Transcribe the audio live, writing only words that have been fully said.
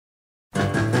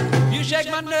shake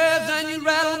my nerves and you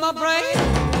rattle my brain.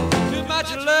 Too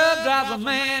much love drives a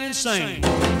man insane.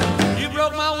 You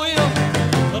broke my will,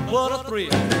 but what a thrill.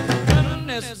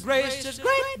 Goodness gracious,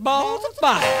 great balls of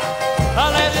fire. I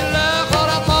let you love what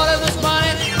I thought it was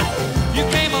funny. You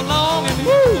came along and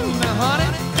woo, now honey,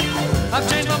 I've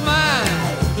changed my mind.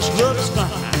 This love is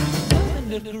fine.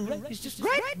 Goodness gracious,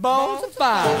 great balls of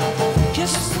fire.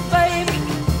 Kisses, baby.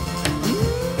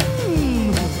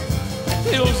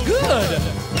 Feels good.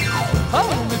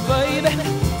 Hold me, baby.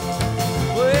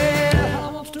 Well,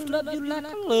 I want to love you like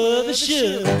I love you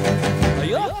should.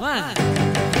 You're fine,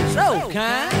 so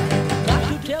kind. Got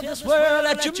to tell this world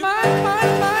that you're mine,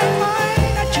 mine, mine,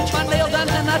 mine. I chew my nails and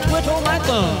then I twiddle my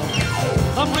thumb.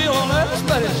 I'm real nervous,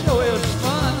 but it sure is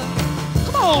fun.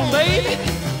 Come on, baby,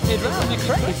 it drives me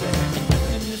crazy.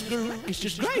 And this girl is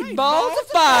just great balls of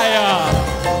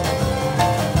fire.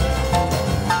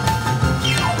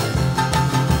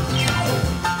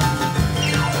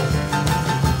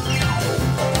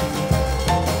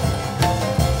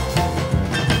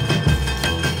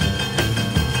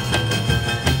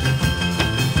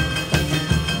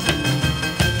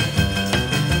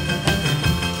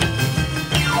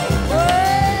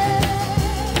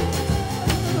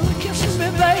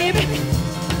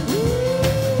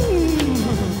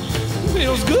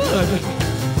 Feels good.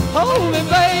 Hold me,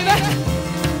 baby.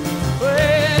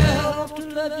 Well, I want to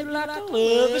love you like I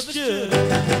love you should.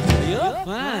 You're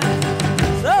fine,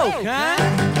 so kind.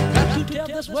 Got to tell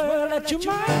this world that you're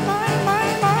mine, mine,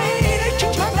 mine, mine. Ain't you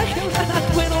my nails and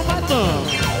I twiddle my thumb.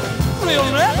 Real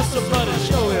nervous, but it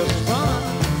sure is fun.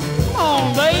 Come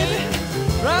on, baby,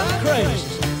 drive me crazy.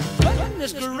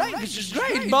 Goodness gracious,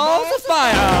 great balls of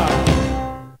fire.